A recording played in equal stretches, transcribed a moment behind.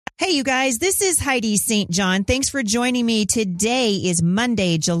Hey, you guys, this is Heidi St. John. Thanks for joining me. Today is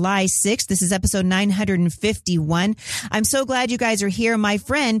Monday, July 6th. This is episode 951. I'm so glad you guys are here. My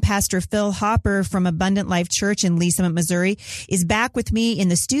friend, Pastor Phil Hopper from Abundant Life Church in Lee Summit, Missouri, is back with me in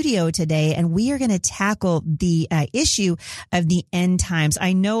the studio today, and we are going to tackle the issue of the end times.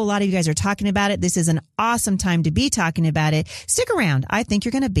 I know a lot of you guys are talking about it. This is an awesome time to be talking about it. Stick around. I think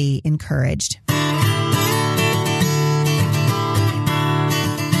you're going to be encouraged.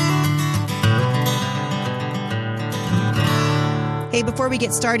 Hey, before we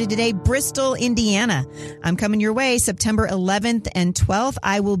get started today, Bristol, Indiana. I'm coming your way September 11th and 12th.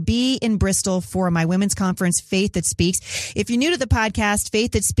 I will be in Bristol for my women's conference, Faith That Speaks. If you're new to the podcast,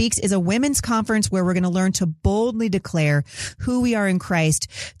 Faith That Speaks is a women's conference where we're going to learn to boldly declare who we are in Christ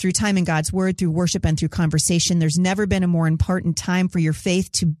through time in God's Word, through worship, and through conversation. There's never been a more important time for your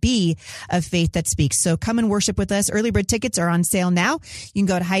faith to be a faith that speaks. So come and worship with us. Early bird tickets are on sale now. You can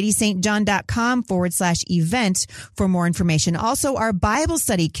go to HeidiSt.John.com/event for more information. Also, our Bible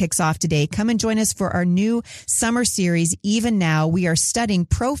study kicks off today. Come and join us for our new summer series, Even Now. We are studying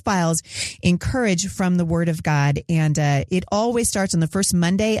profiles in courage from the Word of God. And it always starts on the first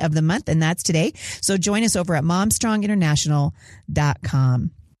Monday of the month, and that's today. So join us over at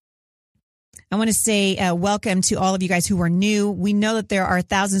momstronginternational.com. I want to say welcome to all of you guys who are new. We know that there are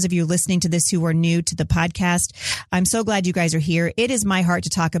thousands of you listening to this who are new to the podcast. I'm so glad you guys are here. It is my heart to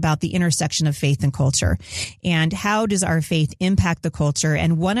talk about the intersection of faith and culture and how does our faith impact the culture.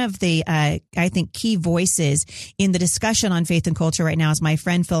 And one of the, I think, key voices in the discussion on faith and culture right now is my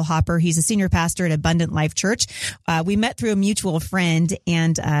friend Phil Hopper. He's a senior pastor at Abundant Life Church. We met through a mutual friend,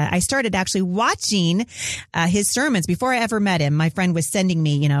 and I started actually watching his sermons before I ever met him. My friend was sending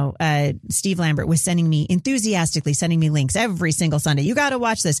me, Steve Lambert was enthusiastically sending me links every single Sunday. You got to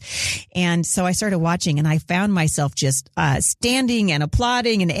watch this. And so I started watching, and I found myself just standing and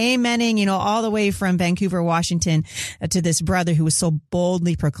applauding and amening, all the way from Vancouver, Washington, to this brother who was so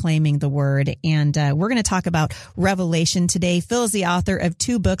boldly proclaiming the word. And we're going to talk about Revelation today. Phil is the author of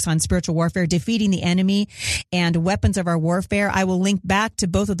 2 books on spiritual warfare, Defeating the Enemy and Weapons of Our Warfare. I will link back to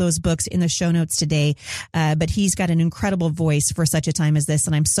both of those books in the show notes today. But he's got an incredible voice for such a time as this.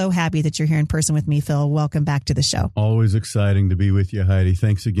 And I'm so happy that you're here in person with me, Phil. Welcome back to the show. Always exciting to be with you, Heidi.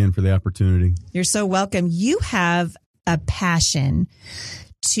 Thanks again for the opportunity. You're so welcome. You have a passion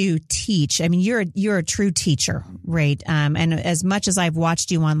to teach. I mean, you're a true teacher, right? And as much as I've watched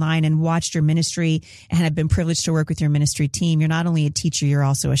you online and watched your ministry and have been privileged to work with your ministry team, you're not only a teacher, you're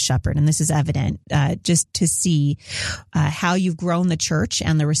also a shepherd. And this is evident just to see how you've grown the church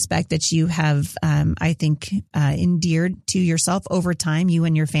and the respect that you have, I think, endeared to yourself over time, you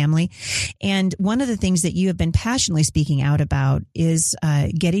and your family. And one of the things that you have been passionately speaking out about is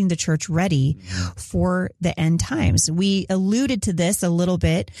getting the church ready for the end times. We alluded to this a little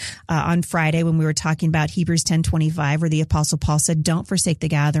bit on Friday when we were talking about Hebrews 10:25, where the Apostle Paul said, "Don't forsake the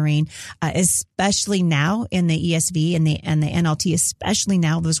gathering," especially now in the ESV and the NLT. Especially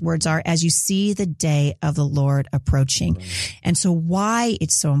now, those words are, "as you see the day of the Lord approaching." And so, why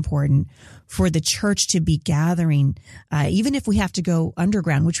it's so important for the church to be gathering, even if we have to go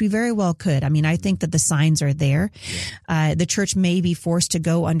underground, which we very well could. I mean, I think that the signs are there. The church may be forced to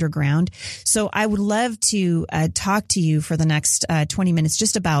go underground. So I would love to talk to you for the next 20 minutes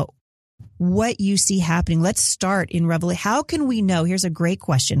just about what you see happening. Let's start in Revelation. How can we know? Here's a great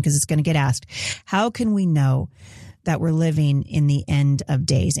question because it's going to get asked. How can we know that we're living in the end of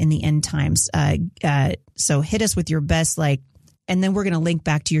days, in the end times? So hit us with your best, and then we're going to link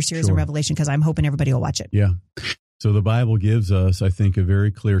back to your series in Revelation because I'm hoping everybody will watch it. Yeah. So the Bible gives us, I think, a very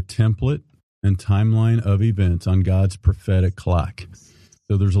clear template and timeline of events on God's prophetic clock.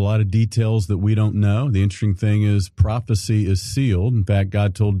 So there's a lot of details that we don't know. The interesting thing is prophecy is sealed. In fact,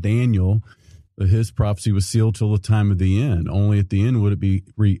 God told Daniel that his prophecy was sealed till the time of the end. Only at the end would it be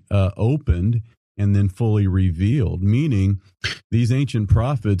opened and then fully revealed, meaning these ancient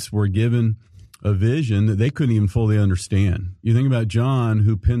prophets were given a vision that they couldn't even fully understand. You think about John,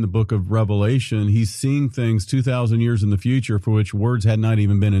 who penned the book of Revelation. He's seeing things 2,000 years in the future for which words had not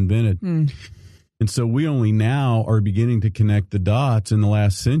even been invented. And so we only now are beginning to connect the dots in the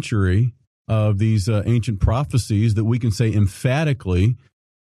last century of these ancient prophecies that we can say emphatically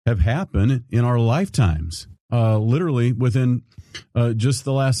have happened in our lifetimes. Literally within just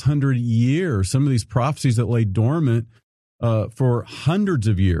the last 100 years, some of these prophecies that lay dormant for hundreds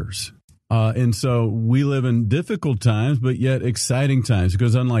of years. And so we live in difficult times, but yet exciting times,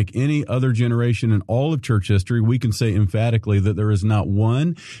 because unlike any other generation in all of church history, we can say emphatically that there is not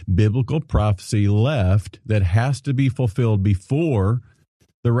one biblical prophecy left that has to be fulfilled before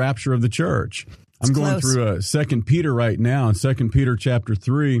the rapture of the church. I'm going through 2 Peter right now, in 2 Peter chapter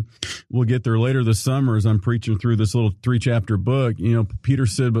 3. We'll get there later this summer as I'm preaching through this little 3-chapter book. You know, Peter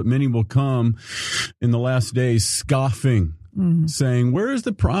said, but many will come in the last days scoffing, saying, where is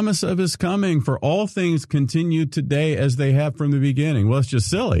the promise of his coming? For all things continue today as they have from the beginning. Well, it's just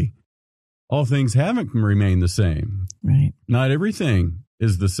silly. All things haven't remained the same. Right. Not everything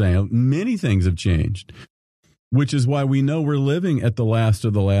is the same. Many things have changed, which is why we know we're living at the last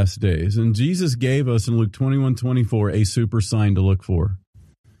of the last days. And Jesus gave us in Luke 21:24 a super sign to look for.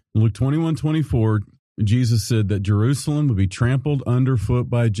 In Luke 21:24, Jesus said that Jerusalem would be trampled underfoot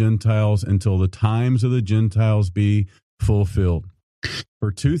by Gentiles until the times of the Gentiles be fulfilled.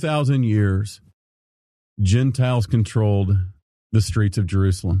 For 2,000 years, Gentiles controlled the streets of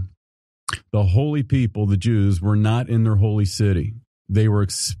Jerusalem. The holy people, the Jews, were not in their holy city. They were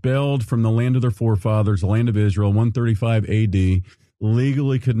expelled from the land of their forefathers, the land of Israel, 135 AD,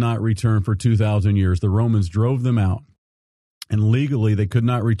 legally could not return for 2,000 years. The Romans drove them out, and legally they could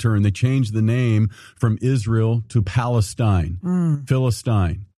not return. They changed the name from Israel to Palestine,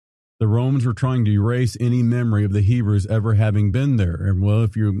 Philistine. The Romans were trying to erase any memory of the Hebrews ever having been there. And well,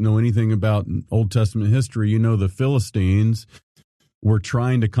 if you know anything about Old Testament history, you know the Philistines were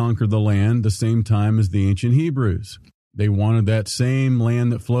trying to conquer the land the same time as the ancient Hebrews. They wanted that same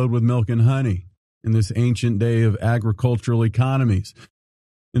land that flowed with milk and honey in this ancient day of agricultural economies.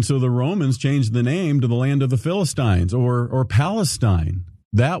 And so the Romans changed the name to the land of the Philistines or Palestine.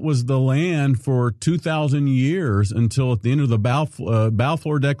 That was the land for 2,000 years until at the end of the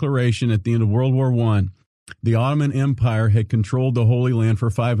Balfour Declaration at the end of World War I. The Ottoman Empire had controlled the Holy Land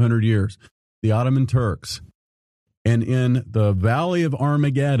for 500 years, the Ottoman Turks. And in the Valley of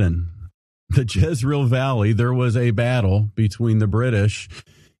Armageddon, the Jezreel Valley, there was a battle between the British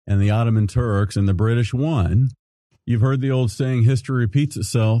and the Ottoman Turks, and the British won. You've heard the old saying, history repeats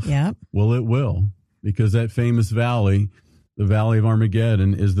itself. Yeah. Well, it will, because that famous valley, the Valley of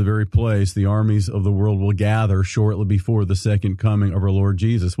Armageddon, is the very place the armies of the world will gather shortly before the second coming of our Lord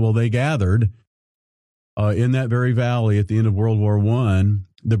Jesus. Well, they gathered in that very valley at the end of World War I.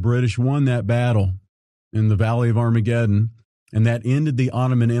 The British won that battle in the Valley of Armageddon, and that ended the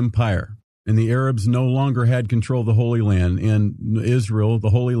Ottoman Empire. And the Arabs no longer had control of the Holy Land, and Israel,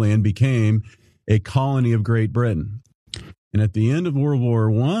 the Holy Land, became a colony of Great Britain. And at the end of World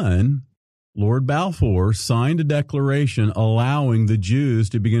War I, Lord Balfour signed a declaration allowing the Jews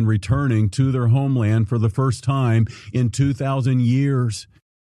to begin returning to their homeland for the first time in 2,000 years.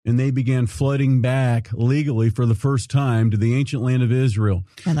 And they began flooding back legally for the first time to the ancient land of Israel.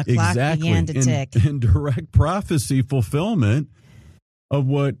 And the clock began to tick. In direct prophecy fulfillment of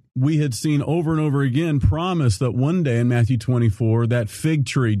what we had seen over and over again, promised that one day in Matthew 24, that fig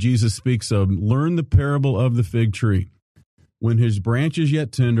tree Jesus speaks of, learn the parable of the fig tree. When his branch is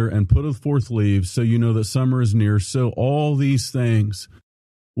yet tender and putteth forth leaves, so you know that summer is near, so all these things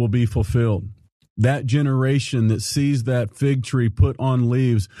will be fulfilled. That generation that sees that fig tree put on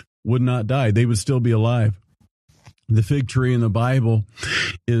leaves would not die. They would still be alive. The fig tree in the Bible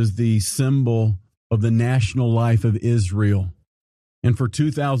is the symbol of the national life of Israel. And for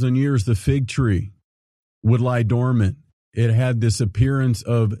 2,000 years, the fig tree would lie dormant. It had this appearance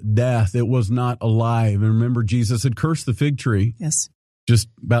of death. It was not alive. And remember, Jesus had cursed the fig tree. Yes. Just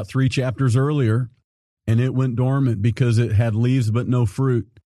about 3 chapters earlier. And it went dormant because it had leaves but no fruit.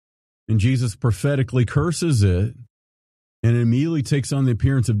 And Jesus prophetically curses it, and it immediately takes on the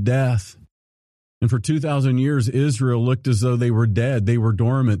appearance of death. And for 2,000 years, Israel looked as though they were dead. They were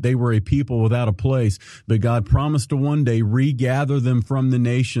dormant. They were a people without a place. But God promised to one day regather them from the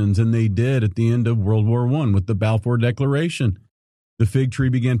nations, and they did at the end of World War I with the Balfour Declaration. The fig tree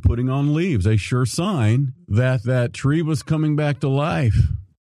began putting on leaves, a sure sign that that tree was coming back to life.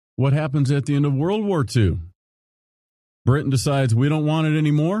 What happens at the end of World War II? Britain decides we don't want it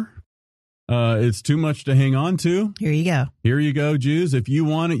anymore. It's too much to hang on to. Here you go. Here you go, Jews. If you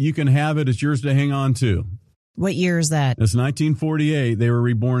want it, you can have it. It's yours to hang on to. What year is that? It's 1948. They were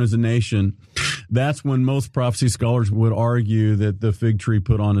reborn as a nation. That's when most prophecy scholars would argue that the fig tree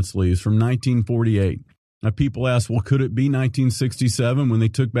put on its leaves, from 1948. Now, people ask, well, could it be 1967 when they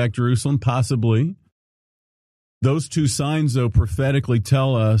took back Jerusalem? Possibly. Those two signs, though, prophetically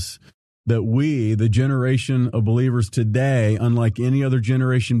tell us that we, the generation of believers today, unlike any other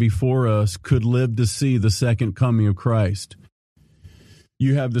generation before us, could live to see the second coming of Christ.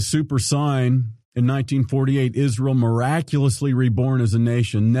 You have the super sign in 1948, Israel miraculously reborn as a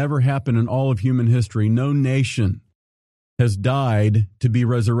nation. Never happened in all of human history. No nation has died to be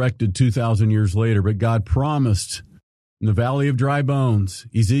resurrected 2,000 years later, but God promised in the Valley of Dry Bones.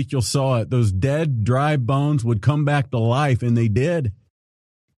 Ezekiel saw it. Those dead, dry bones would come back to life, and they did.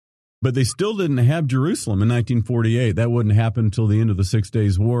 But they still didn't have Jerusalem in 1948. That wouldn't happen until the end of the 6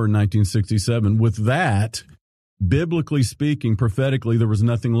 Days War in 1967. With that, biblically speaking, prophetically, there was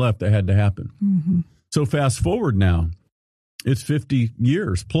nothing left that had to happen. Mm-hmm. So fast forward now, it's 50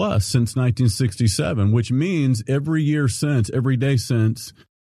 years plus since 1967, which means every day since,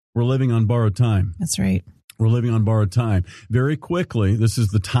 we're living on borrowed time. That's right. We're living on borrowed time. Very quickly, this is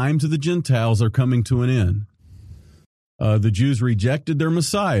the times of the Gentiles are coming to an end. The Jews rejected their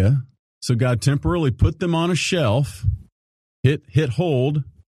Messiah, so God temporarily put them on a shelf, hit hold.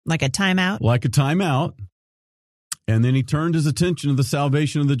 Like a timeout. And then he turned his attention to the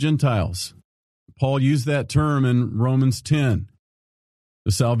salvation of the Gentiles. Paul used that term in Romans 10.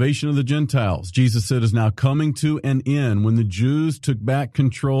 The salvation of the Gentiles, Jesus said, is now coming to an end when the Jews took back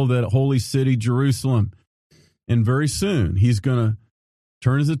control of that holy city, Jerusalem. And very soon, he's going to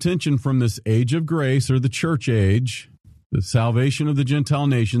turn his attention from this age of grace, or the church age, the salvation of the Gentile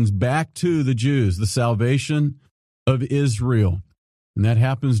nations, back to the Jews, the salvation of Israel. And that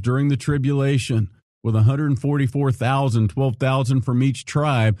happens during the tribulation, with 144,000, 12,000 from each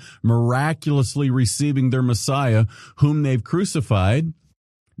tribe, miraculously receiving their Messiah, whom they've crucified.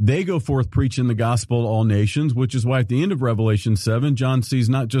 They go forth preaching the gospel to all nations, which is why at the end of Revelation 7, John sees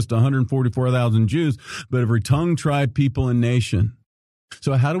not just 144,000 Jews, but every tongue, tribe, people, and nation.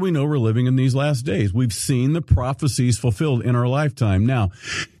 So how do we know we're living in these last days? We've seen the prophecies fulfilled in our lifetime. Now,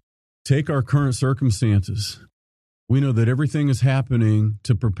 take our current circumstances. We know that everything is happening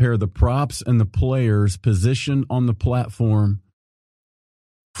to prepare the props and the players positioned on the platform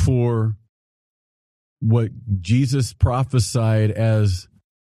for what Jesus prophesied as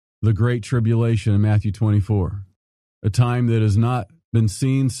the Great Tribulation in Matthew 24, a time that has not been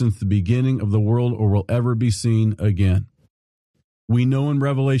seen since the beginning of the world or will ever be seen again. We know in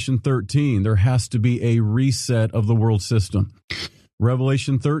Revelation 13 there has to be a reset of the world system.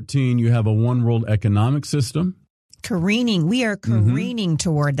 Revelation 13, you have a one world economic system. We are careening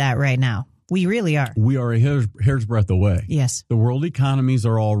toward that right now. We really are. We are a hair's breadth away. Yes. The world economies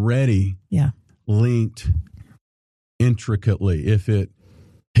are already linked intricately. If it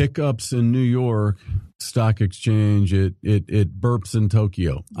hiccups in New York Stock Exchange, it burps in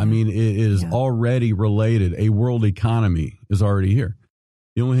Tokyo. I mean, it is already related. A world economy is already here.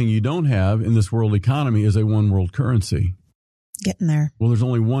 The only thing you don't have in this world economy is a one world currency. Getting there. Well, there's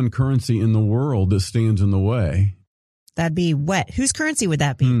only one currency in the world that stands in the way. That'd be what? Whose currency would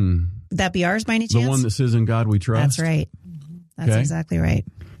that be? Would that be ours by any chance? The one that says, "In God we trust." That's right. That's exactly right.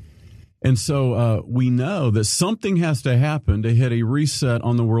 And so we know that something has to happen to hit a reset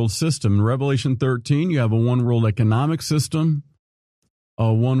on the world system. In Revelation 13, you have a one world economic system,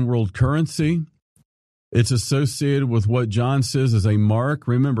 a one world currency. It's associated with what John says is a mark.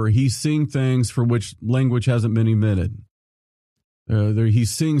 Remember, he's seeing things for which language hasn't been invented.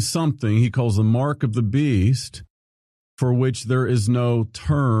 He's seeing something he calls the mark of the beast, for which there is no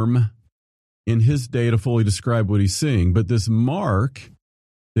term in his day to fully describe what he's seeing. But this mark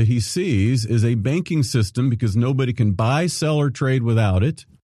that he sees is a banking system, because nobody can buy, sell, or trade without it.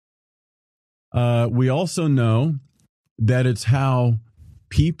 We also know that it's how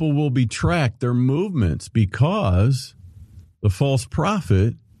people will be tracked, their movements, because the false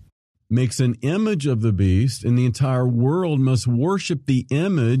prophet makes an image of the beast, and the entire world must worship the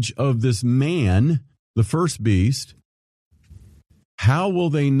image of this man, the first beast. How will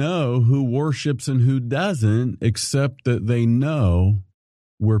they know who worships and who doesn't, except that they know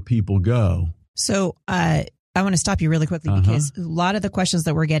where people go? So I want to stop you really quickly, because a lot of the questions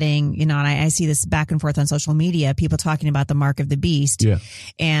that we're getting, and I see this back and forth on social media, people talking about the mark of the beast. Yeah.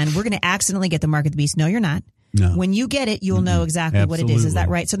 And we're going to accidentally get the mark of the beast. No, you're not. No. When you get it, you'll know exactly what it is. Is that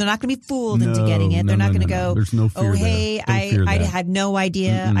right? So they're not going to be fooled into getting it. They're not going to go, there's no fear I had no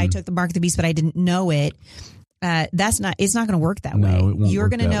idea. I took the mark of the beast, but I didn't know it. It's not going to work that way. You're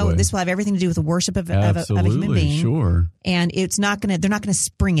going to know this will have everything to do with the worship of a human being. Sure. And it's not going to, they're not going to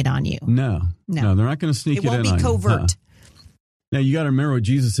spring it on you. No, they're not going to sneak it in on you. It won't be covert. Now, you got to remember what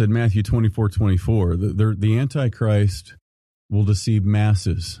Jesus said in Matthew 24:24. The Antichrist will deceive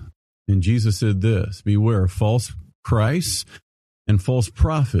masses. And Jesus said this: beware of false Christs and false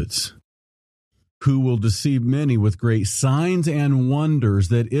prophets, who will deceive many with great signs and wonders,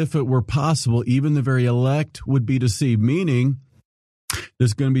 that if it were possible, even the very elect would be deceived. Meaning,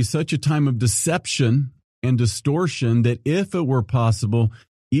 there's going to be such a time of deception and distortion that if it were possible,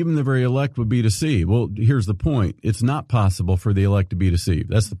 even the very elect would be deceived. Well, here's the point. It's not possible for the elect to be deceived.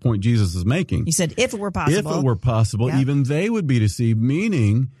 That's the point Jesus is making. He said, if it were possible. If it were possible, even they would be deceived,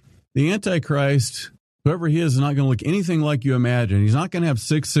 meaning the Antichrist, whoever he is not going to look anything like you imagine. He's not going to have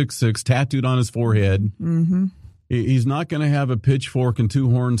 666 tattooed on his forehead. Mm-hmm. He's not going to have a pitchfork and two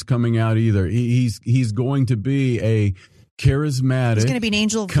horns coming out either. He's going to be a charismatic. He's going to be an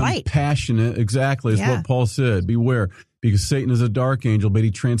angel of light. Compassionate, exactly, is what Paul said. Beware, because Satan is a dark angel, but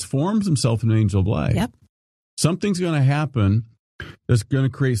he transforms himself into an angel of light. Yep. Something's going to happen that's going to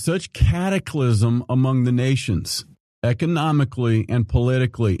create such cataclysm among the nations, economically and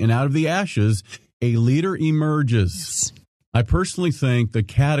politically. And out of the ashes, a leader emerges. Yes. I personally think the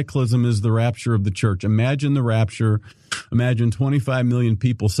cataclysm is the rapture of the church. Imagine the rapture. Imagine 25 million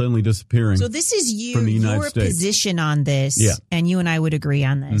people suddenly disappearing. So this is from the United your States. position on this, Yeah. and you and I would agree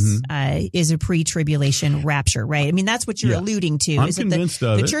on this, is a pre-tribulation rapture, right? I mean, that's what you're alluding to. I'm is that convinced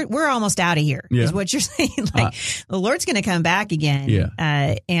of the it. church, we're almost out of here, is what you're saying. Like, the Lord's going to come back again,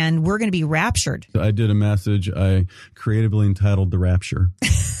 and we're going to be raptured. I did a message I creatively entitled "The Rapture."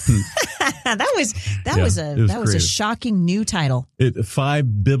 that was a shocking new title.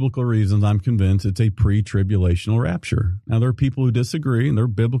 5 biblical reasons I'm convinced it's a pre-tribulational rapture. Now, there are people who disagree, and there are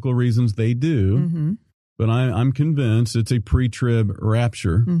biblical reasons they do, but I'm convinced it's a pre-trib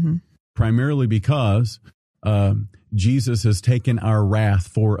rapture, primarily because Jesus has taken our wrath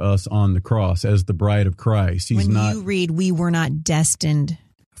for us on the cross as the bride of Christ. You read, we were not destined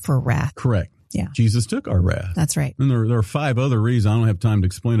for wrath. Correct. Yeah. Jesus took our wrath. That's right. And there are 5 other reasons. I don't have time to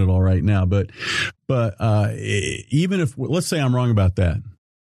explain it all right now. But even if, let's say I'm wrong about that,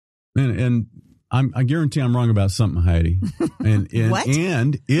 and I guarantee I'm wrong about something, Heidi. And What?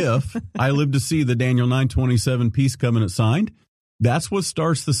 And if I live to see the Daniel 9:27 peace covenant signed, that's what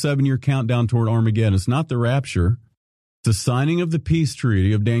starts the 7-year countdown toward Armageddon. It's not the rapture. It's the signing of the peace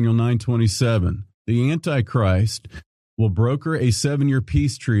treaty of Daniel 9:27. The Antichrist will broker a 7-year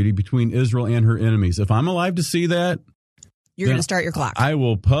peace treaty between Israel and her enemies. If I'm alive to see that, you're going to start your clock. I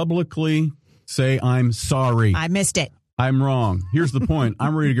will publicly say I'm sorry. I missed it. I'm wrong. Here's the point.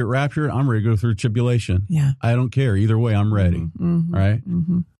 I'm ready to get raptured. I'm ready to go through tribulation. Yeah. I don't care. Either way, I'm ready. Right?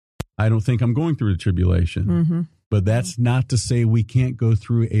 I don't think I'm going through the tribulation. But that's not to say we can't go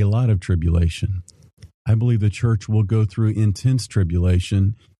through a lot of tribulation. I believe the church will go through intense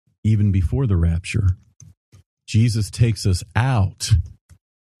tribulation even before the rapture. Jesus takes us out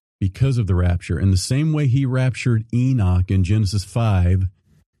because of the rapture. In the same way he raptured Enoch in Genesis 5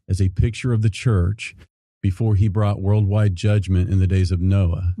 as a picture of the church before he brought worldwide judgment in the days of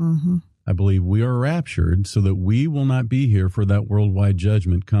Noah. I believe we are raptured so that we will not be here for that worldwide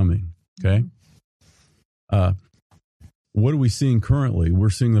judgment coming. Okay? What are we seeing currently?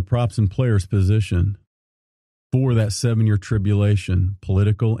 We're seeing the props and players position for that 7-year tribulation,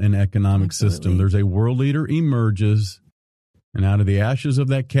 political and economic system. There's a world leader emerges, and out of the ashes of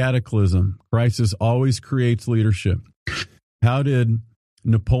that cataclysm, crisis always creates leadership. How did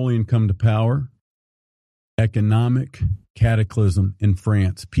Napoleon come to power? Economic cataclysm in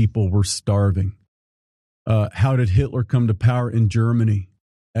France. People were starving. How did Hitler come to power in Germany?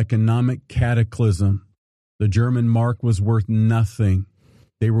 Economic cataclysm. The German mark was worth nothing.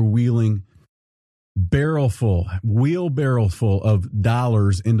 They were wheeling wheelbarrow full of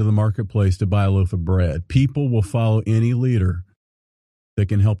dollars into the marketplace to buy a loaf of bread. People will follow any leader that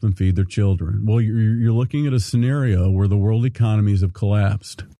can help them feed their children. Well, you're looking at a scenario where the world economies have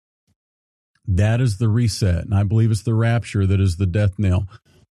collapsed. That is the reset, and I believe it's the rapture that is the death knell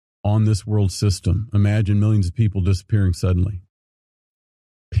on this world system. Imagine millions of people disappearing suddenly.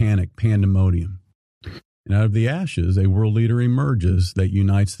 Panic, pandemonium. And out of the ashes, a world leader emerges that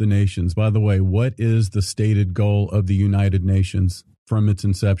unites the nations. By the way, what is the stated goal of the United Nations from its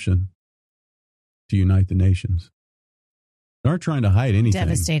inception? To unite the nations. They aren't trying to hide anything.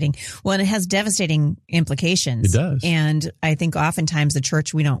 Devastating. Well, and it has devastating implications. It does. And I think oftentimes the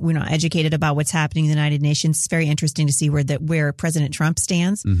church, we're not educated about what's happening in the United Nations. It's very interesting to see where President Trump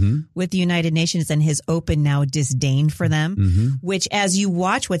stands with the United Nations and his open now disdain for them, which as you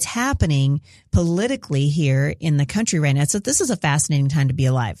watch what's happening politically here in the country right now, so this is a fascinating time to be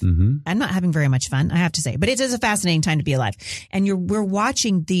alive. I'm not having very much fun, I have to say, but it is a fascinating time to be alive. And we're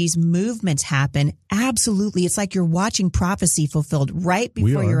watching these movements happen. Absolutely. It's like you're watching prophecy fulfilled right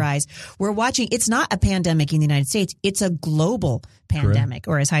before your eyes. We're watching, it's not a pandemic in the United States. It's a global pandemic,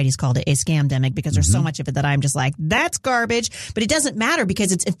 or as Heidi's called it, a scamdemic, because there's so much of it that I'm just like, that's garbage. But it doesn't matter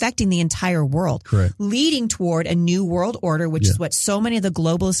because it's affecting the entire world, leading toward a new world order, which is what so many of the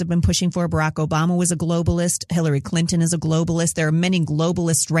globalists have been pushing for. Barack Obama was a globalist. Hillary Clinton is a globalist. There are many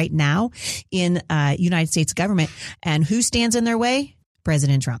globalists right now in United States government. And who stands in their way?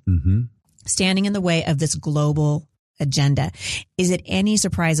 President Trump. Standing in the way of this global agenda. Is it any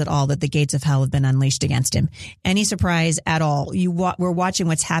surprise at all that the gates of hell have been unleashed against him? Any surprise at all? We're watching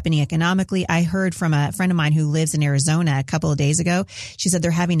what's happening economically. I heard from a friend of mine who lives in Arizona a couple of days ago. She said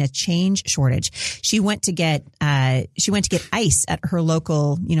they're having a change shortage. She went to get ice at her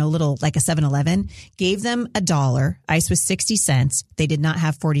local, little like a 7-Eleven, gave them $1. Ice was 60 cents. They did not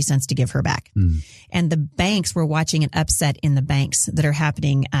have 40 cents to give her back. And the banks were watching an upset in the banks that are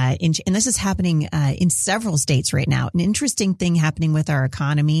happening, and this is happening in several states right now. An interesting thing happening with our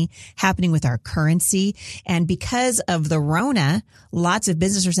economy, happening with our currency. And because of the Rona, lots of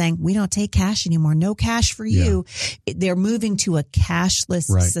businesses are saying, we don't take cash anymore. No cash for you. Yeah. They're moving to a cashless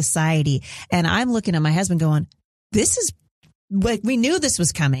society. And I'm looking at my husband going, this is like, we knew this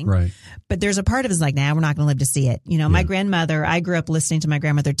was coming, right? But there's a part of us like, we're not going to live to see it. My grandmother, I grew up listening to my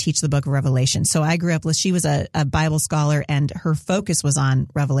grandmother teach the book of Revelation. So I grew up she was a Bible scholar, and her focus was on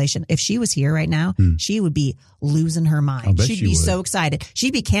Revelation. If she was here right now, she would be losing her mind. She'd be so excited.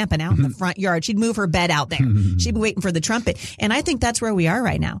 She'd be camping out in the front yard. She'd move her bed out there. She'd be waiting for the trumpet. And I think that's where we are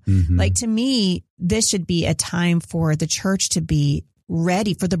right now. Like, to me, this should be a time for the church to be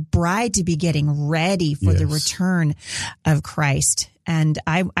ready, for the bride to be getting ready for the return of Christ. And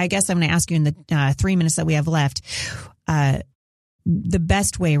I guess I'm going to ask you in the 3 minutes that we have left, the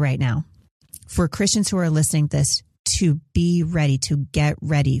best way right now for Christians who are listening to this to be ready, to get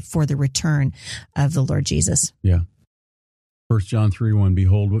ready for the return of the Lord Jesus. Yeah. 1 John 3:1,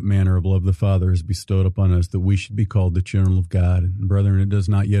 behold, what manner of love the Father has bestowed upon us, that we should be called the children of God. And brethren, it does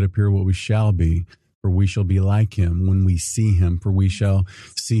not yet appear what we shall be, for we shall be like him when we see him, for we shall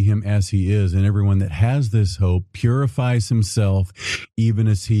see him as he is. And everyone that has this hope purifies himself even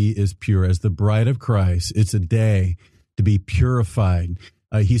as he is pure. As the bride of Christ, it's a day to be purified.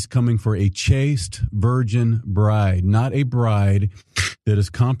 He's coming for a chaste virgin bride, not a bride that is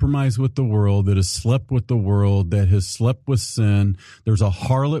compromised with the world, that has slept with the world, that has slept with sin. There's a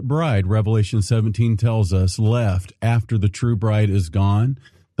harlot bride, Revelation 17 tells us, left after the true bride is gone.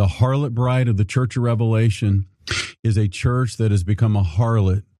 The harlot bride of the Church of Revelation is a church that has become a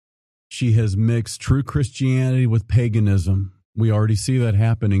harlot. She has mixed true Christianity with paganism. We already see that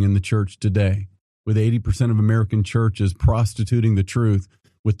happening in the church today, with 80% of American churches prostituting the truth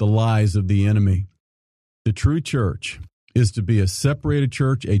with the lies of the enemy. The true church is to be a separated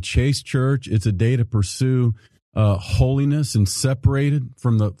church, a chaste church. It's a day to pursue holiness and separated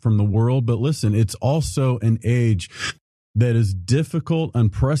from the world. But listen, it's also an age that is difficult,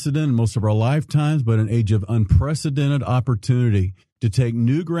 unprecedented in most of our lifetimes, but an age of unprecedented opportunity to take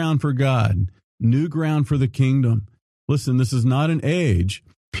new ground for God, new ground for the kingdom. Listen, this is not an age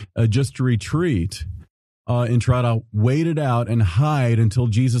just to retreat and try to wait it out and hide until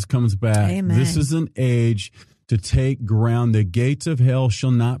Jesus comes back. Amen. This is an age to take ground. The gates of hell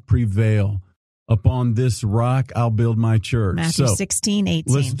shall not prevail. Upon this rock, I'll build my church. Matthew 16:18.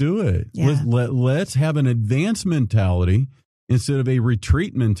 Let's do it. Yeah. Let's have an advance mentality instead of a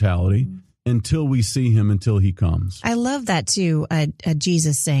retreat mentality until we see him, until he comes. I love that too.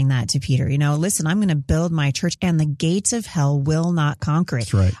 Jesus saying that to Peter, listen, I'm going to build my church and the gates of hell will not conquer it.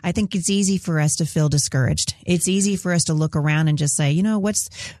 That's right. I think it's easy for us to feel discouraged. It's easy for us to look around and just say,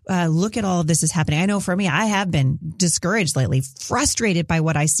 look at all of this is happening. I know for me, I have been discouraged lately, frustrated by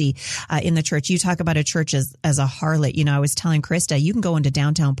what I see in the church. You talk about a church as a harlot. I was telling Krista, you can go into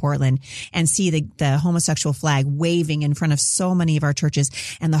downtown Portland and see the homosexual flag waving in front of so many of our churches,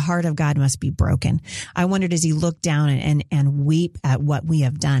 and the heart of God must be broken. I wondered, as he looked down and weep at what we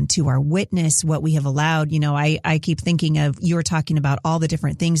have done to our witness, what we have allowed. I keep thinking of, you were talking about all the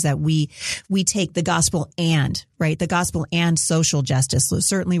different things that we take the gospel and, right? The gospel and social justice. So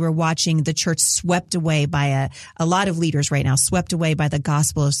certainly we're watching the church swept away by a lot of leaders right now, swept away by the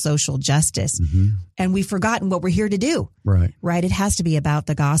gospel of social justice. Mm-hmm. And we've forgotten what we're here to do. Right. It has to be about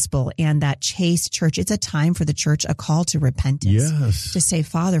the gospel and that chaste church. It's a time for the church, a call to repentance. Yes. To say,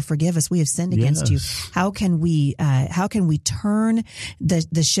 Father, forgive us. We have sinned against you. How can we turn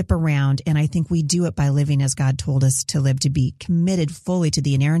the ship around? And I think we do it by living as God told us to live, to be committed fully to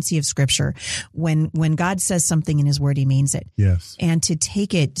the inerrancy of Scripture. When God says something in His Word, He means it. Yes. And to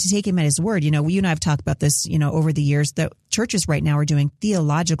take Him at His word. You and I have talked about this, over the years. The churches right now are doing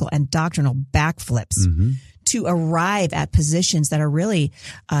theological and doctrinal backflips. Mm-hmm. To arrive at positions that are really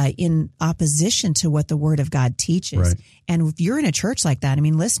in opposition to what the Word of God teaches. Right. And if you're in a church like that,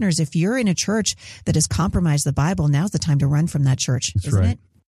 listeners, if you're in a church that has compromised the Bible, now's the time to run from that church, that's isn't right. it?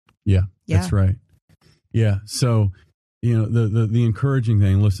 Yeah, that's right. Yeah. So, the encouraging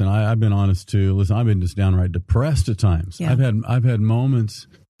thing, listen, I've been honest too. Listen, I've been just downright depressed at times. Yeah. I've had moments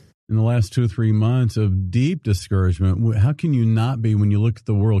in the last 2 or 3 months of deep discouragement. How can you not be when you look at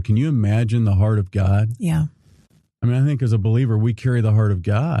the world? Can you imagine the heart of God? Yeah. I mean, I think as a believer, we carry the heart of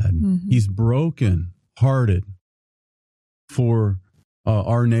God. Mm-hmm. He's broken hearted for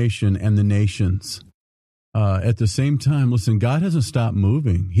our nation and the nations. At the same time, listen, God hasn't stopped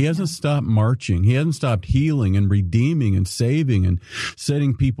moving. He hasn't stopped marching. He hasn't stopped healing and redeeming and saving and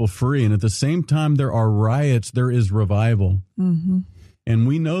setting people free. And at the same time, there are riots. There is revival. Mm-hmm. And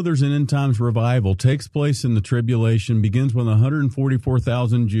we know there's an end times revival. Takes place in the tribulation, begins with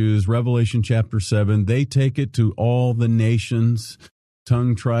 144,000 Jews, Revelation chapter 7. They take it to all the nations,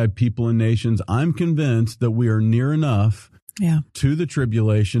 tongue, tribe, people, and nations. I'm convinced that we are near enough to the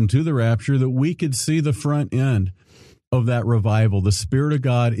tribulation, to the rapture, that we could see the front end of that revival. The Spirit of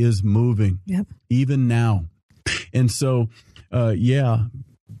God is moving even now. And so,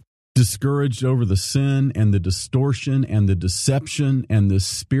 discouraged over the sin and the distortion and the deception and the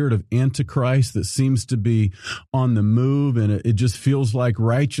spirit of Antichrist that seems to be on the move. And it just feels like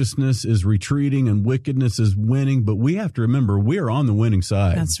righteousness is retreating and wickedness is winning. But we have to remember, we are on the winning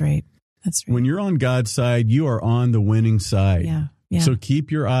side. That's right. That's right. When you're on God's side, you are on the winning side. Yeah. So keep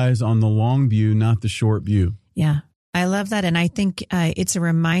your eyes on the long view, not the short view. Yeah. I love that. And I think it's a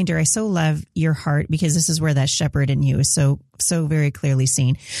reminder. I so love your heart, because this is where that shepherd in you is so very clearly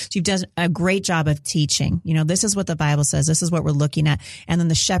seen. So you've done a great job of teaching. You know, this is what the Bible says. This is what we're looking at. And then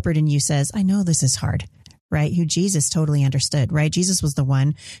the shepherd in you says, I know this is hard. Right? Who Jesus totally understood, right? Jesus was the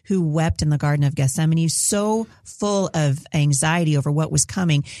one who wept in the Garden of Gethsemane, so full of anxiety over what was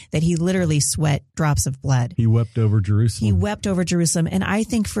coming that he literally sweat drops of blood. He wept over Jerusalem. He wept over Jerusalem. And I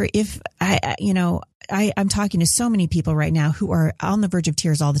think I'm talking to so many people right now who are on the verge of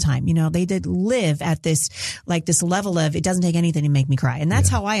tears all the time. You know, they did live at this level of, it doesn't take anything to make me cry. And that's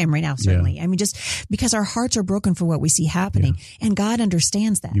how I am right now, certainly. I mean, just because our hearts are broken for what we see happening. And God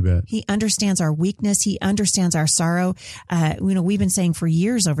understands that. You bet. He understands our weakness. He understands our sorrow. We've been saying for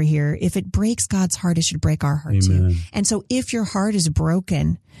years over here, if it breaks God's heart, it should break our heart too. And so if your heart is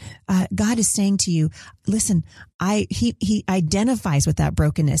broken, God is saying to you, listen, he identifies with that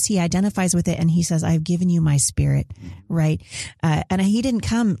brokenness. He identifies with it. And he says, I've given you my Spirit. Right. And he didn't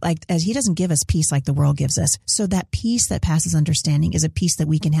come as he doesn't give us peace like the world gives us. So that peace that passes understanding is a peace that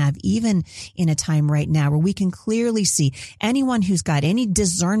we can have even in a time right now where we can clearly see. Anyone who's got any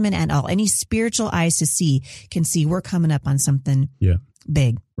discernment at all, any spiritual eyes to see, can see we're coming up on something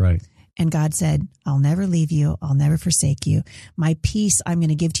big. Right. And God said, I'll never leave you. I'll never forsake you. My peace I'm going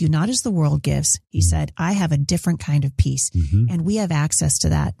to give to you, not as the world gives. He said, I have a different kind of peace. And we have access to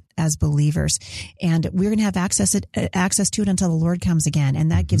that as believers. And we're going to have access to it until the Lord comes again.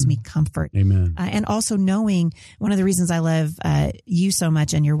 And that gives me comfort. Amen. And also knowing, one of the reasons I love you so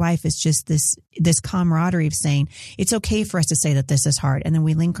much and your wife is just this camaraderie of saying, it's okay for us to say that this is hard. And then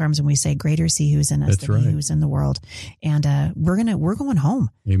we link arms and we say, greater is he who's in us than he who's in the world. And we're going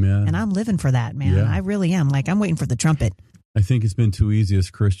home. Amen. And I'm living for that, man. I really am. I'm waiting for the trumpet. I think it's been too easy as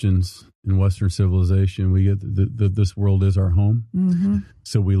Christians in Western civilization. We get this world is our home.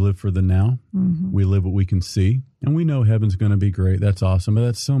 So we live for the now. We live what we can see. And we know heaven's going to be great. That's awesome. But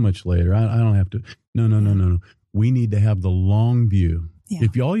that's so much later. I don't have to. No. We need to have the long view.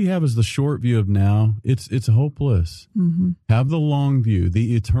 If all you have is the short view of now, it's hopeless. Have the long view,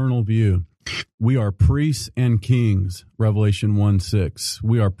 the eternal view. We are priests and kings, Revelation 1:6.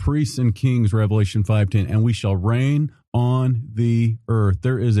 We are priests and kings, Revelation 5:10, and we shall reign on the earth.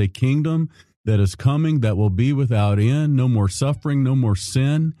 There is a kingdom that is coming that will be without end. No more suffering, no more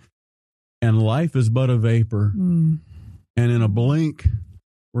sin, and life is but a vapor. And in a blink,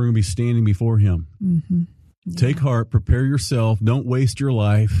 we're going to be standing before him. Take heart, prepare yourself, don't waste your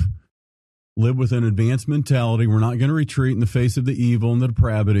life. Live with an advanced mentality. We're not going to retreat in the face of the evil and the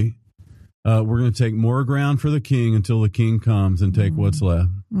depravity. We're going to take more ground for the king until the king comes and take what's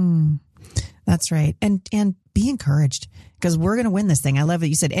left. That's right. And be encouraged, because we're going to win this thing. I love that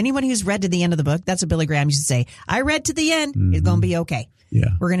you said anyone who's read to the end of the book, that's what Billy Graham used to say. I read to the end. It's going to be okay.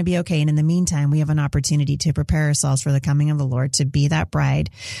 Yeah. We're going to be okay. And in the meantime, we have an opportunity to prepare ourselves for the coming of the Lord, to be that bride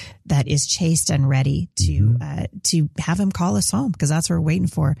that is chaste and ready to have him call us home, because that's what we're waiting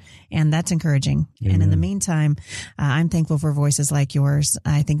for. And that's encouraging. Amen. And in the meantime, I'm thankful for voices like yours.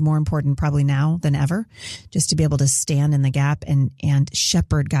 I think more important probably now than ever, just to be able to stand in the gap and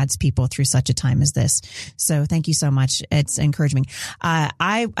shepherd God's people through such a time as this. So thank you so much. It's encouraging.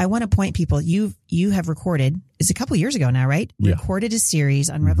 I want to point people, you have recorded, it's a couple years ago now, right? Yeah. Recorded a series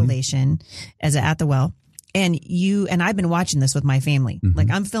on Revelation as At the Well. And I've been watching this with my family.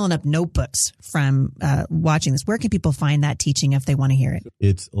 I'm filling up notebooks from watching this. Where can people find that teaching if they want to hear it?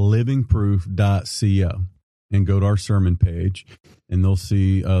 It's livingproof.co, and go to our sermon page, and they'll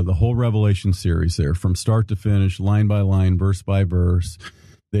see the whole Revelation series there from start to finish, line by line, verse by verse.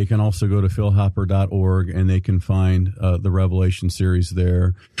 They can also go to philhopper.org and they can find the Revelation series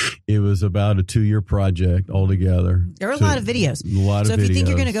there. It was about a 2-year project altogether. There are a lot of videos. So if you think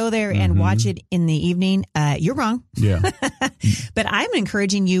you're going to go there and watch it in the evening, you're wrong. Yeah. But I'm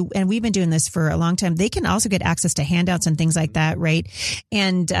encouraging you, and we've been doing this for a long time. They can also get access to handouts and things like that, right?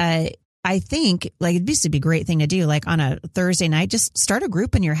 And I think like it used to be a great thing to do, like on a Thursday night, just start a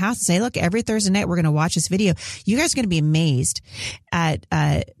group in your house and say, look, every Thursday night, we're going to watch this video. You guys are going to be amazed at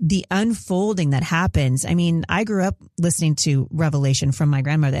the unfolding that happens. I mean, I grew up listening to Revelation from my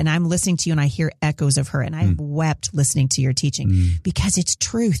grandmother, and I'm listening to you and I hear echoes of her, and I've wept listening to your teaching because it's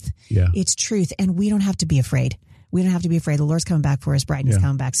truth. Yeah. It's truth. And we don't have to be afraid. We don't have to be afraid. The Lord's coming back for his bride, and he's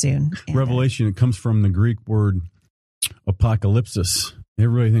coming back soon. And, Revelation, it comes from the Greek word apocalypsis.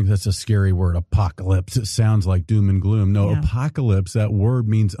 Everybody thinks that's a scary word, apocalypse. It sounds like doom and gloom. No, apocalypse, that word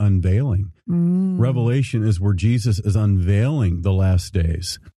means unveiling. Revelation is where Jesus is unveiling the last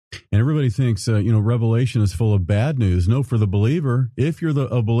days. And everybody thinks, Revelation is full of bad news. No, for the believer, if you're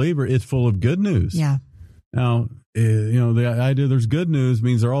a believer, it's full of good news. Yeah. Now, the idea there's good news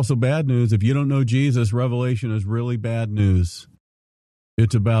means there's also bad news. If you don't know Jesus, Revelation is really bad news.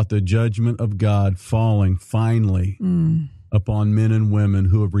 It's about the judgment of God falling finally upon men and women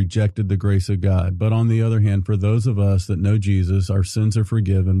who have rejected the grace of God. But on the other hand, for those of us that know Jesus, our sins are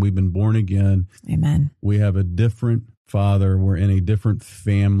forgiven. We've been born again. Amen. We have a different Father. We're in a different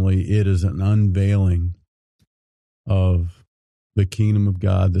family. It is an unveiling of the kingdom of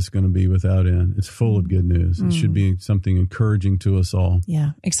God that's going to be without end. It's full of good news. It should be something encouraging to us all. Yeah.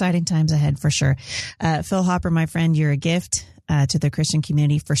 Exciting times ahead for sure. Phil Hopper, my friend, you're a gift to the Christian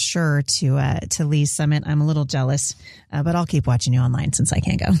community for sure, to Lee's Summit. I'm a little jealous, but I'll keep watching you online since I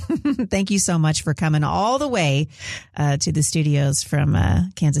can't go. Thank you so much for coming all the way to the studios from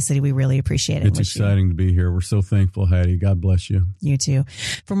Kansas City. We really appreciate it. It's exciting to be here. We're so thankful, Hattie. God bless you. You too.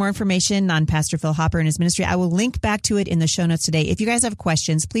 For more information on Pastor Phil Hopper and his ministry, I will link back to it in the show notes today. If you guys have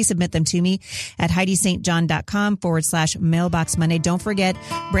questions, please submit them to me at HeidiSt.John.com/Mailbox Monday. Don't forget,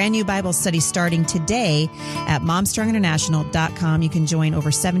 brand new Bible study starting today at MomStrongInternational.com. You can join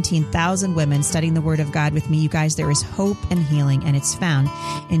over 17,000 women studying the Word of God with me. You guys, there is hope and healing, and it's found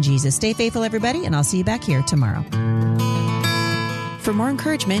in Jesus. Stay faithful, everybody, and I'll see you back here tomorrow. For more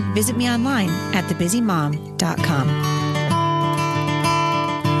encouragement, visit me online at thebusymom.com.